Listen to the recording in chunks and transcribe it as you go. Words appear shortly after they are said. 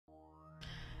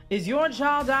Is your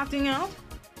child acting out?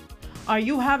 Are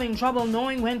you having trouble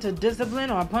knowing when to discipline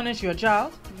or punish your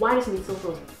child? Why does it need so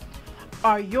frozen?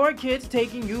 Are your kids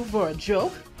taking you for a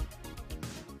joke?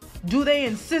 Do they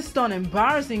insist on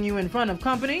embarrassing you in front of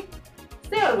company?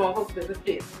 Stay out of one folks' business,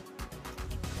 please.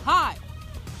 Hi,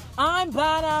 I'm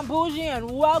Bad Bougie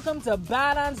and welcome to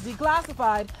Bad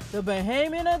Declassified, the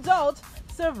Bahamian Adult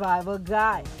Survival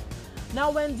Guide. Now,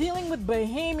 when dealing with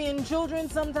Bahamian children,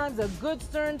 sometimes a good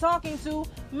stern talking to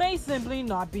may simply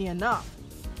not be enough.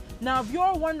 Now, if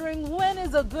you're wondering when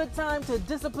is a good time to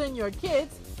discipline your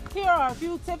kids, here are a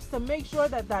few tips to make sure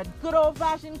that good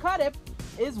old-fashioned cut-up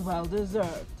is well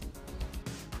deserved.